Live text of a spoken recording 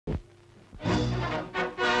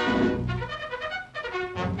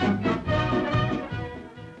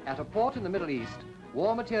At a port in the Middle East,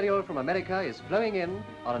 war material from America is flowing in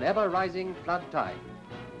on an ever-rising flood tide.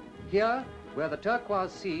 Here, where the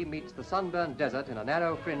turquoise sea meets the sunburned desert in a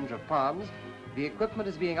narrow fringe of palms, the equipment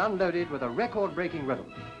is being unloaded with a record-breaking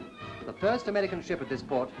rhythm. The first American ship at this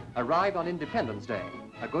port arrived on Independence Day,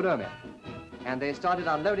 a good omen, and they started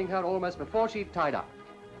unloading her almost before she'd tied up.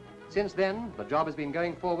 Since then, the job has been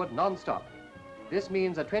going forward non-stop. This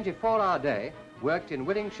means a 24-hour day worked in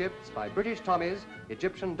willing shifts by British Tommies,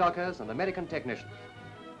 Egyptian dockers, and American technicians.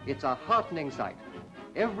 It's a heartening sight.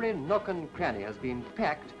 Every nook and cranny has been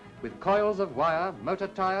packed with coils of wire, motor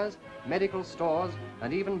tires, medical stores,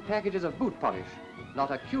 and even packages of boot polish.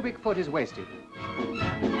 Not a cubic foot is wasted.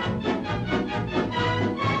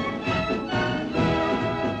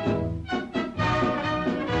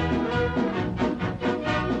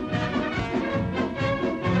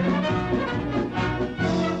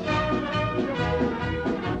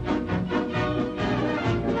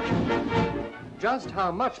 Just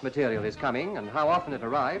how much material is coming and how often it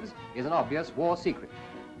arrives is an obvious war secret.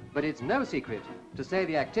 But it's no secret to say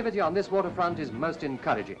the activity on this waterfront is most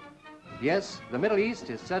encouraging. Yes, the Middle East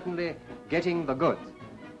is certainly getting the goods.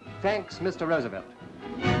 Thanks, Mr. Roosevelt.